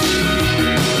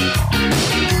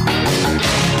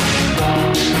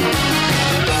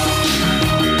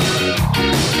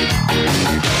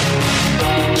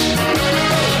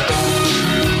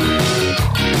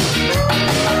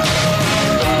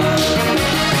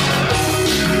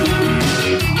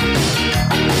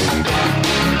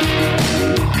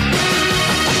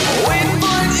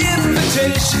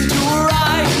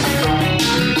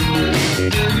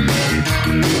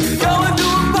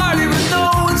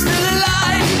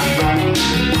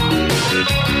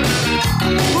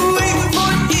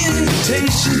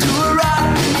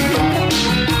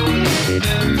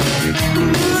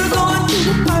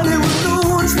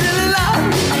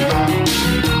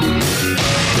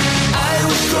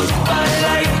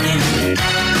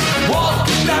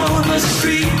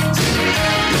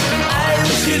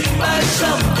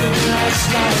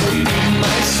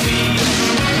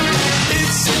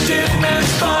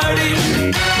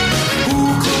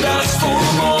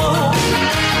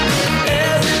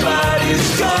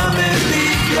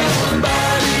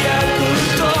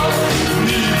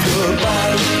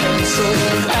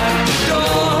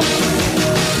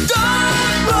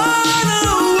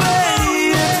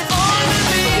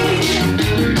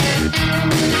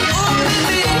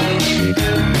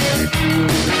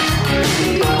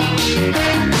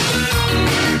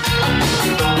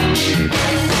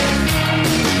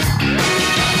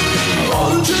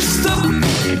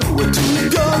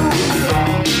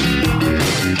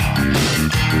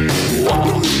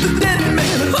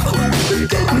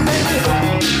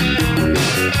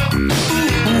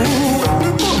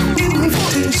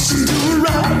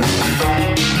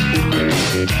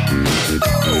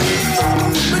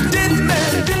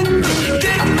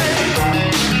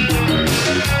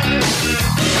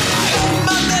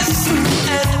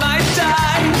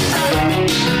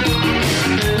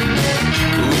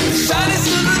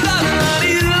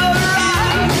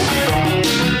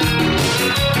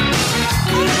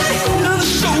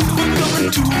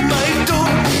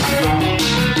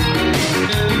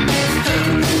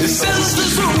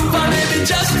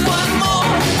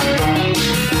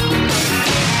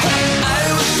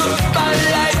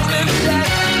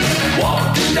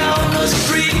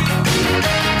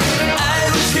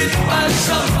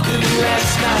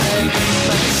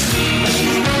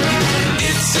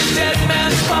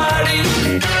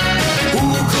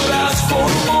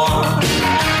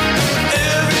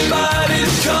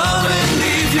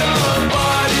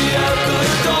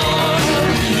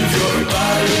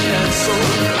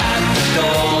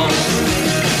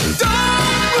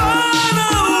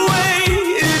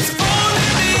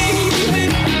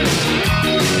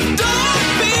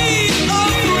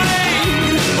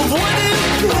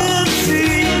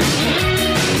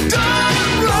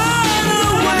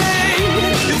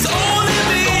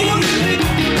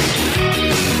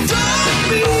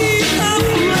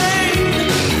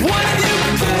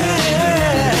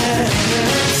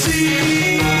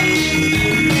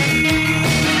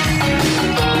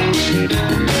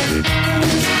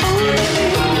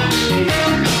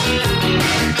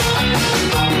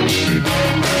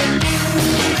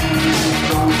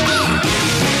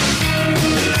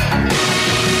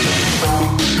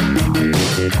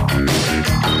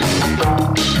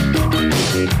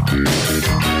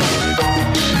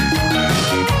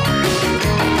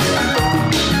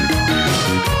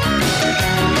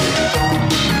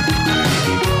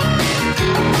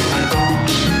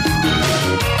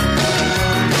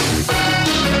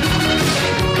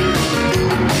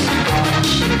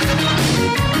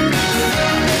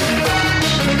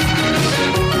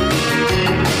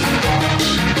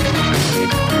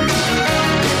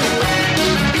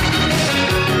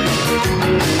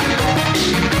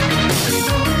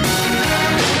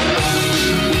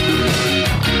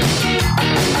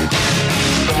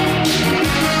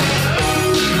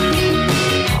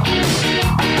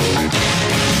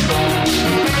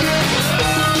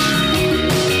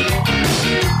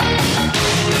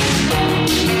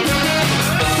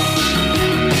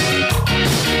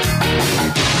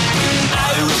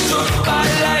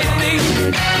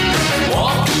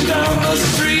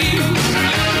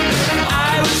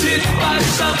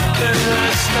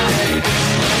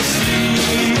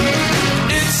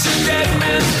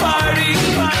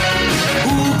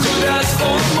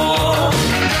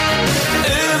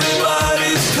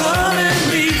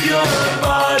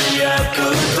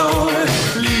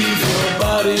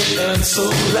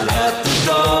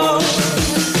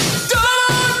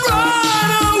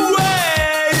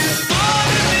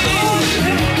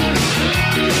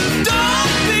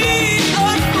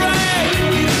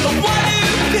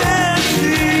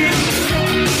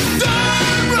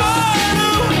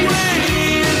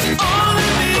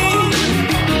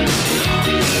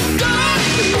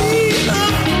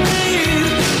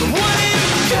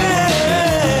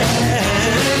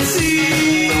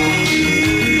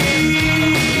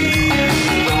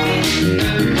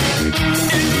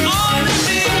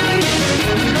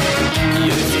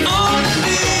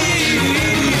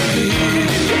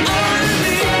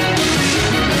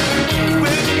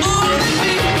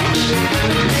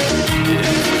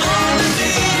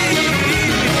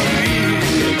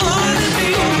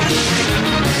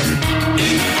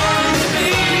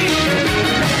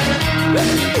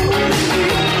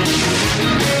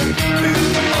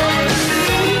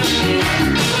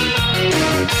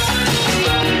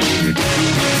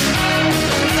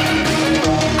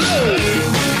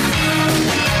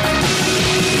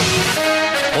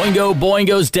 Oingo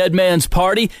Boingo's Dead Man's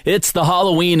Party. It's the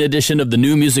Halloween edition of the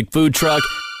New Music Food Truck.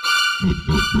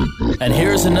 And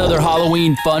here's another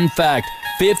Halloween fun fact.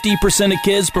 50% of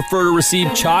kids prefer to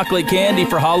receive chocolate candy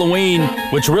for Halloween,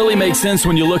 which really makes sense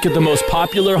when you look at the most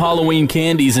popular Halloween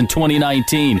candies in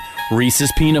 2019.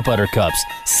 Reese's Peanut Butter Cups,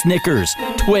 Snickers,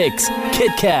 Twix,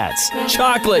 Kit Kats,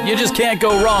 chocolate. You just can't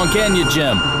go wrong, can you,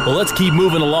 Jim? Well, let's keep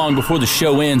moving along before the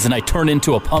show ends and I turn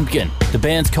into a pumpkin. The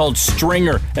band's called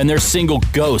Stringer and their single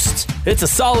Ghosts. It's a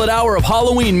solid hour of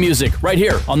Halloween music right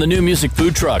here on the New Music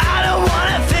Food Truck. I don't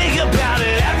wanna think about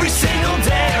it every single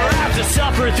day or have to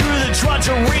suffer through the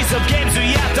drudgeries of games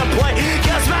we have to play.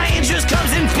 Cause my interest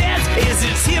comes in fast. Is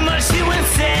it too much to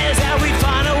insist that we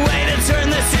find a way to turn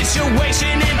the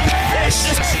situation in?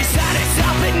 She sat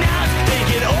herself at night,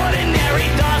 thinking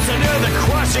ordinary thoughts under the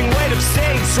crushing weight of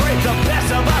saying straight. The best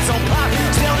of us will pop,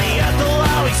 still the earth will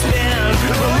always spin.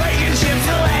 Relationships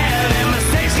will end, and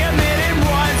mistakes committed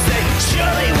once, they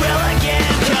surely will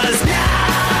again. Cause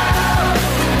now,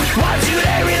 what do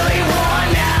they really want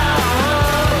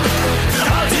now?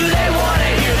 Or do they want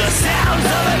to hear the sounds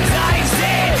of a dying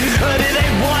state? Or do they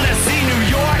want to see New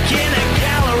York in a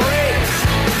gallery?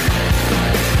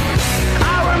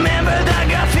 I remember the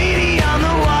graffiti on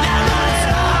the wall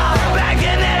back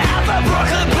in that half of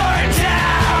Brooklyn burned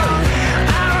down.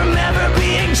 I remember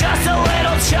being just a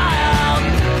little child,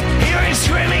 hearing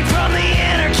screaming from the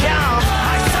intercom.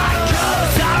 I saw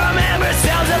ghosts. I remember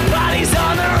sounds of bodies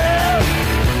on the roof,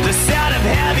 the sound of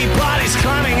heavy bodies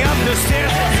climbing up the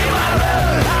stairs into my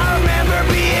room. I remember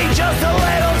being just a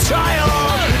little child.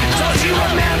 Don't you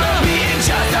remember being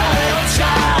just a little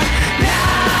child?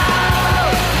 Now,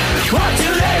 what do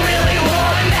they really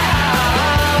want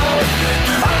now?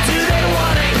 Or do they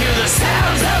want to hear the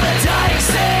sounds of a dying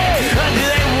city? Or do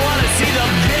they want to see the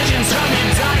visions from your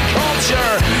dying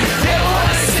culture? They want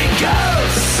to see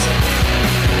ghosts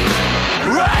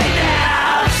right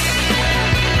now.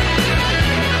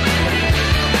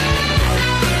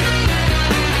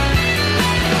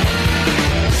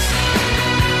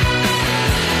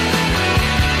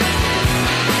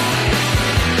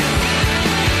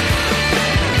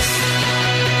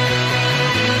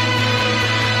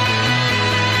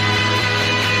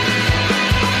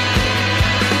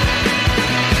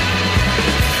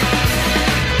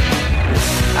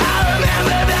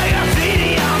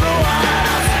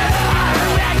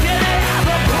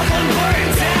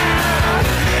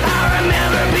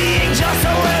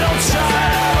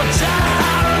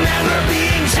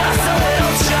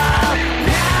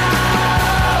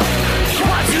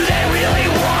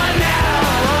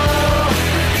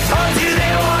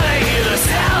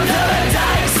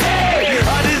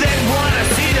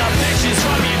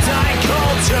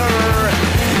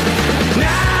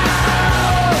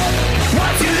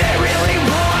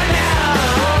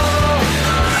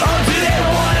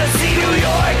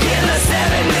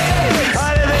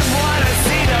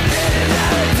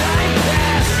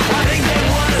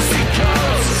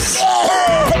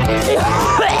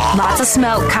 Lots of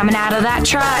smoke coming out of that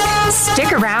truck.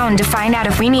 Stick around to find out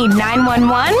if we need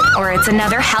 911 or it's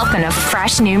another helping of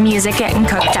fresh new music getting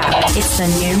cooked up. It's the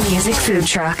New Music Food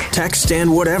Truck. Text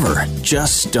and whatever.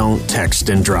 Just don't text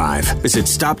and drive. Visit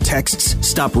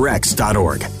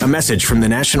StopTextsStopWrecks.org. A message from the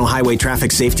National Highway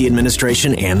Traffic Safety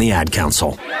Administration and the Ad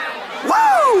Council.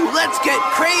 Woo! Let's get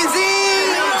crazy!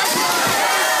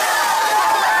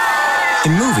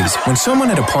 In movies, when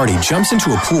someone at a party jumps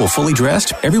into a pool fully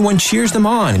dressed, everyone cheers them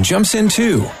on and jumps in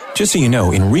too. Just so you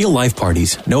know, in real life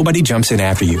parties, nobody jumps in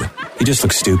after you. You just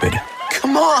look stupid.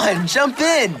 Come on, jump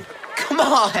in! Come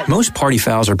on! Most party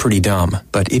fouls are pretty dumb,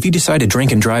 but if you decide to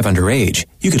drink and drive underage,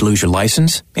 you could lose your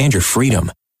license and your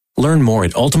freedom. Learn more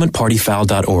at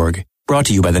ultimatepartyfoul.org. Brought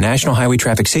to you by the National Highway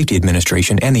Traffic Safety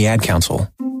Administration and the Ad Council.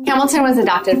 Hamilton was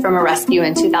adopted from a rescue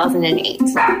in 2008.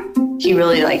 He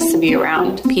really likes to be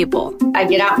around people. I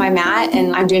get out my mat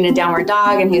and I'm doing a downward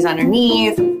dog and he's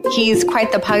underneath. He's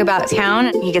quite the pug about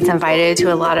town. He gets invited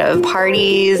to a lot of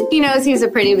parties. He knows he's a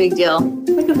pretty big deal.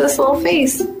 Look at this little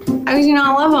face. How could you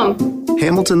not love him?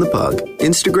 Hamilton the Pug,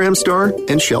 Instagram star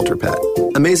and shelter pet.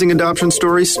 Amazing adoption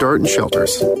stories start in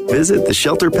shelters. Visit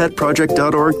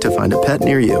theshelterpetproject.org to find a pet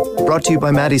near you. Brought to you by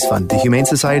Maddie's Fund, the Humane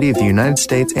Society of the United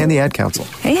States, and the Ad Council.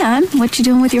 Hey, hon, what you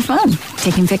doing with your phone?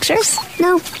 Taking pictures?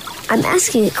 No, I'm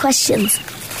asking it questions.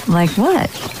 Like what?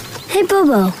 Hey,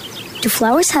 Bobo, do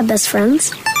flowers have best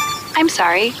friends? I'm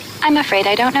sorry. I'm afraid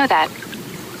I don't know that.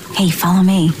 Hey, follow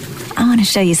me. I want to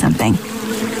show you something.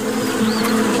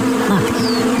 Look,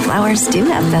 flowers do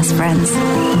have best friends.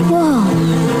 Whoa.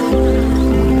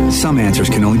 Some answers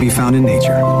can only be found in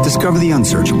nature. Discover the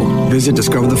unsearchable. Visit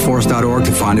discovertheforest.org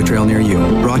to find a trail near you.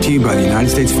 Brought to you by the United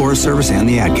States Forest Service and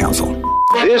the Ad Council.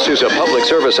 This is a public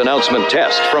service announcement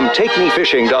test from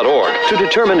TakeMeFishing.org to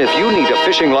determine if you need a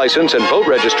fishing license and boat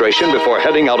registration before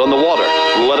heading out on the water.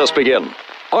 Let us begin.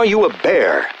 Are you a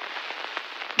bear?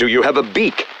 Do you have a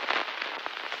beak?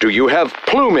 Do you have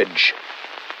plumage?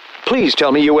 Please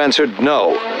tell me you answered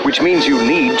no, which means you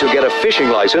need to get a fishing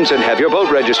license and have your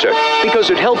boat registered, because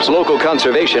it helps local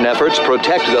conservation efforts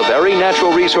protect the very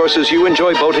natural resources you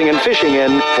enjoy boating and fishing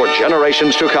in for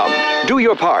generations to come. Do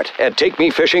your part at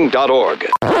TakeMeFishing.org.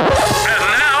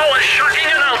 Now, a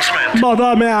shocking announcement.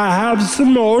 Mother, may I have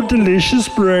some more delicious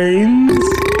brains?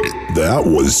 That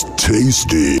was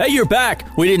tasty. Hey, you're back.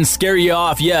 We didn't scare you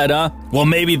off yet, huh? Well,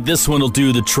 maybe this one will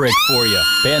do the trick for you.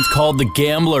 Band's called The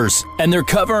Gamblers, and they're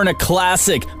covering a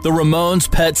classic, The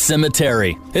Ramones' Pet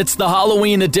Cemetery. It's the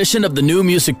Halloween edition of the New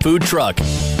Music Food Truck.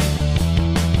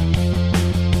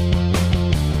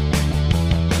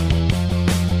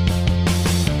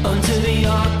 Unto the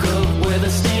ark of where the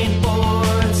stained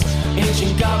boards,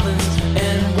 ancient goblins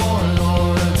and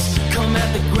warlords come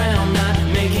at the ground, not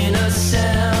making a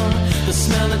sound. The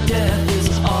smell of death is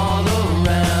all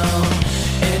around.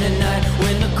 And at night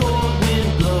when the cold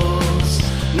wind blows,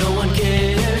 no one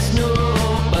cares,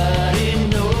 nobody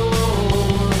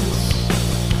knows.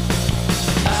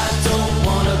 I don't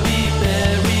wanna be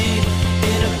buried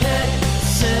in a pet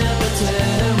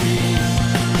cemetery.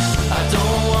 I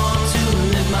don't want to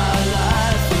live my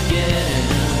life again.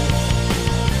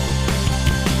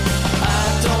 I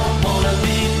don't wanna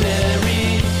be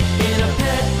buried in a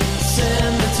pet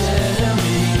cemetery.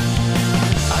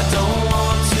 I don't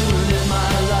want to live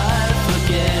my life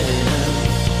again.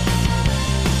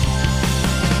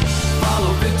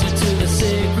 Follow Victor to the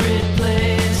sacred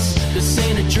place. This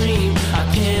ain't a dream, I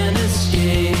can't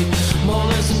escape.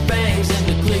 Molars and fangs and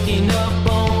the clicking of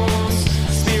bones.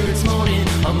 Spirits moaning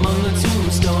among the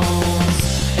tombstones.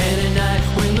 And at night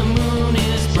when the moon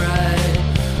is bright,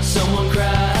 someone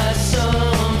cries,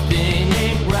 something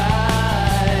ain't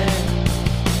right.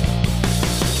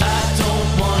 I don't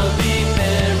wanna be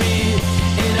buried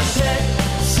in a pet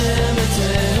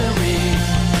cemetery.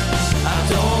 I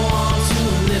don't want to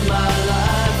live my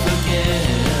life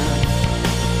again.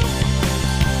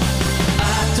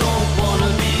 I don't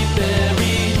wanna be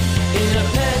buried in a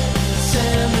pet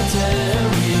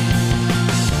cemetery.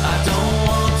 I don't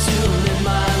want to live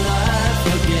my life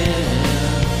again.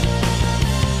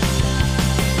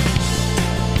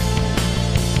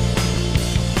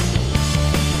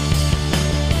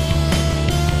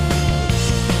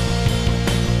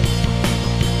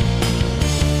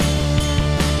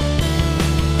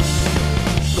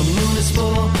 The moon is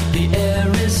full, the air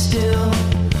is still.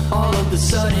 All of a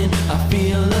sudden, I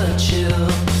feel a chill.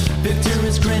 Victor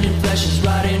is grinning, flesh is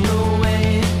rotting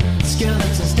away.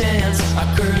 Skeletons dance, I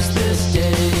curse this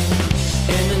day.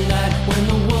 In the night when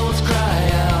the wolves cry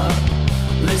out,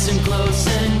 listen close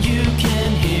and you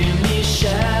can hear me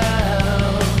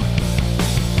shout.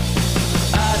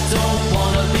 I don't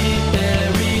wanna be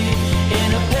buried in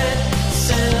a pet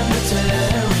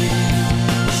cemetery.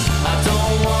 I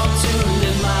don't want to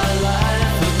live my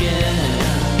life again.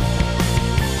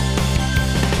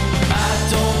 I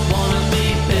don't wanna be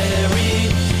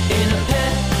buried in a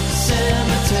pet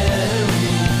cemetery.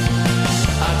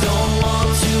 I don't want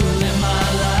to live my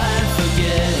life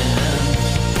again.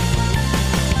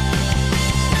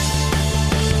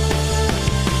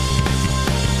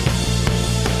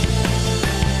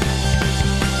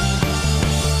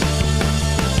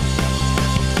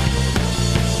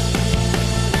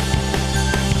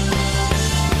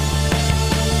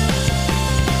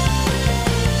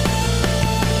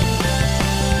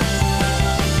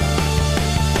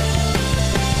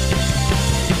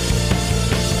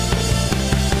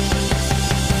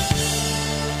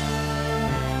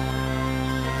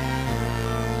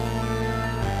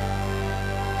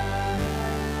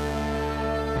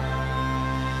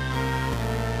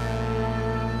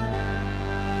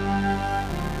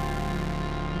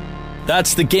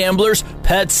 That's The Gamblers'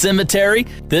 Pet Cemetery.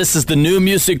 This is the New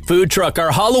Music Food Truck,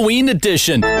 our Halloween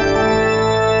edition.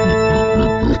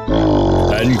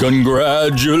 And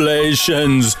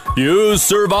congratulations, you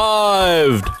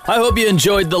survived! I hope you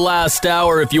enjoyed the last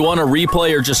hour. If you want to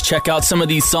replay or just check out some of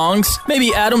these songs,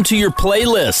 maybe add them to your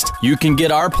playlist. You can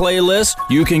get our playlist,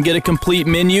 you can get a complete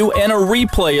menu, and a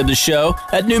replay of the show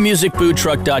at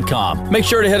newmusicfoodtruck.com. Make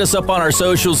sure to hit us up on our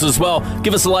socials as well.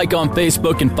 Give us a like on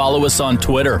Facebook and follow us on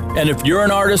Twitter. And if you're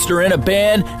an artist or in a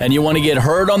band and you want to get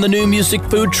heard on the New Music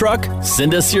Food Truck,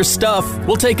 send us your stuff.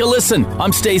 We'll take a listen.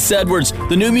 I'm Stace Edwards.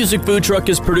 The New Music Food Truck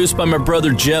is produced by my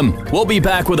brother Jim. We'll be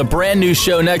back with a brand new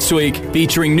show next week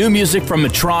featuring new music from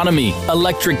Metronomy,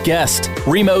 Electric Guest,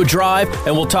 Remo Drive,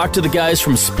 and we'll talk to the guys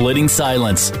from Splitting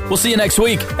Silence. We'll see you next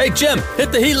week. Hey, Jim,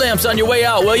 hit the heat lamps on your way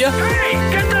out, will you? Hey,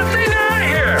 get that thing out of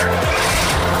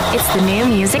here! It's the new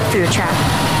music food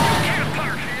truck.